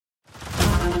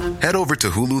Head over to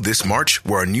Hulu this March,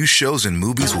 where our new shows and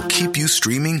movies will keep you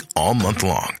streaming all month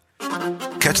long.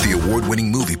 Catch the award-winning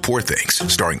movie Poor Things,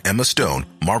 starring Emma Stone,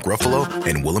 Mark Ruffalo,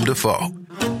 and Willem Dafoe.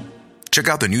 Check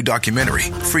out the new documentary,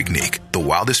 Freaknik, The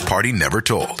Wildest Party Never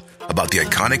Told, about the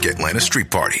iconic Atlanta Street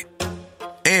Party.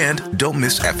 And don't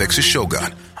miss FX's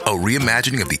Shogun, a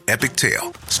reimagining of the epic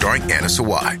tale, starring Anna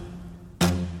Sawai.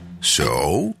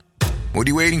 So, what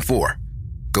are you waiting for?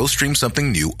 Go stream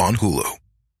something new on Hulu.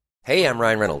 Hey, I'm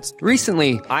Ryan Reynolds.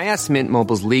 Recently, I asked Mint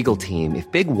Mobile's legal team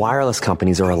if big wireless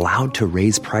companies are allowed to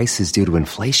raise prices due to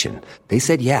inflation. They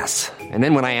said yes. And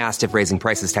then when I asked if raising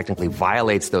prices technically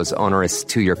violates those onerous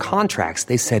two-year contracts,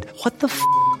 they said, "What the f***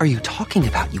 are you talking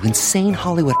about, you insane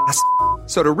Hollywood ass f-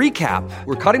 So to recap,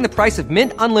 we're cutting the price of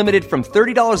Mint Unlimited from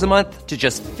 $30 a month to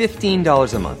just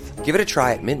 $15 a month. Give it a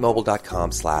try at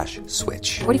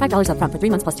mintmobile.com/switch. $45 up front for 3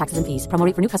 months plus taxes and fees. Promo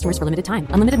rate for new customers for limited time.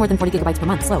 Unlimited more than 40 gigabytes per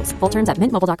month. Slows full terms at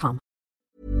mintmobile.com.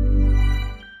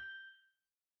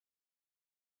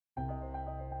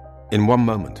 In one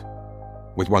moment,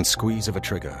 with one squeeze of a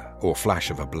trigger or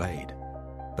flash of a blade,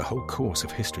 the whole course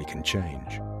of history can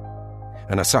change.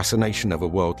 An assassination of a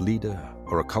world leader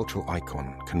or a cultural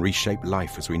icon can reshape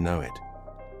life as we know it.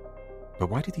 But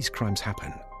why do these crimes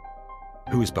happen?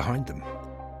 Who is behind them?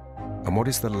 And what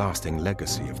is the lasting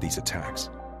legacy of these attacks?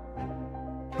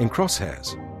 In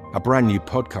Crosshairs, a brand new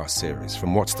podcast series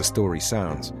from What's the Story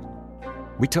Sounds,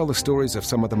 we tell the stories of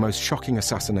some of the most shocking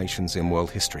assassinations in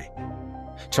world history,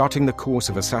 charting the course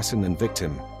of assassin and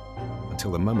victim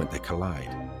until the moment they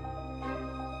collide.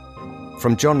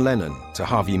 From John Lennon to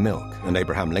Harvey Milk and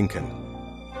Abraham Lincoln,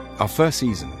 our first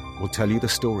season will tell you the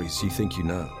stories you think you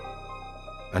know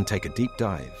and take a deep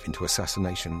dive into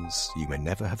assassinations you may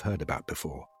never have heard about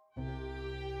before.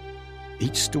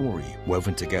 Each story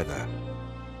woven together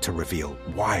to reveal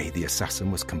why the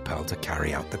assassin was compelled to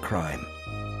carry out the crime.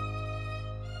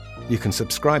 You can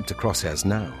subscribe to Crosshairs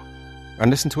now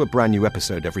and listen to a brand new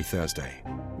episode every Thursday,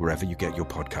 wherever you get your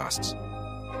podcasts.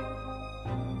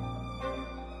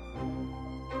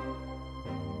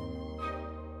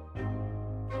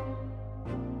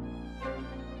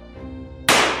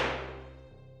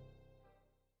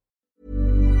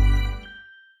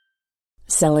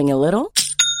 Selling a little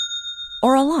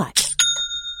or a lot?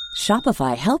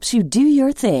 Shopify helps you do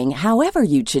your thing however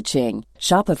you cha-ching.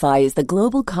 Shopify is the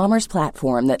global commerce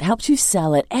platform that helps you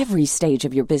sell at every stage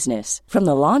of your business. From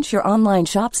the launch your online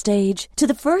shop stage to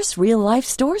the first real-life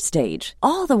store stage,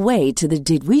 all the way to the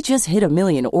did we just hit a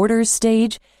million orders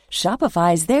stage.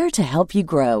 Shopify is there to help you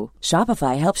grow.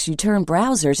 Shopify helps you turn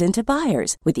browsers into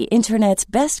buyers with the internet's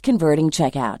best converting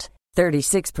checkout.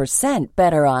 36%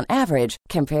 better on average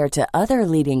compared to other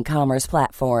leading commerce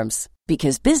platforms.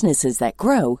 Because businesses that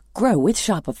grow, grow with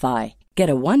Shopify. Get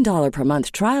a $1 per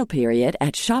month trial period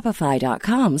at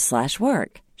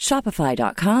shopify.com/work.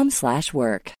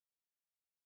 Shopify.com/work.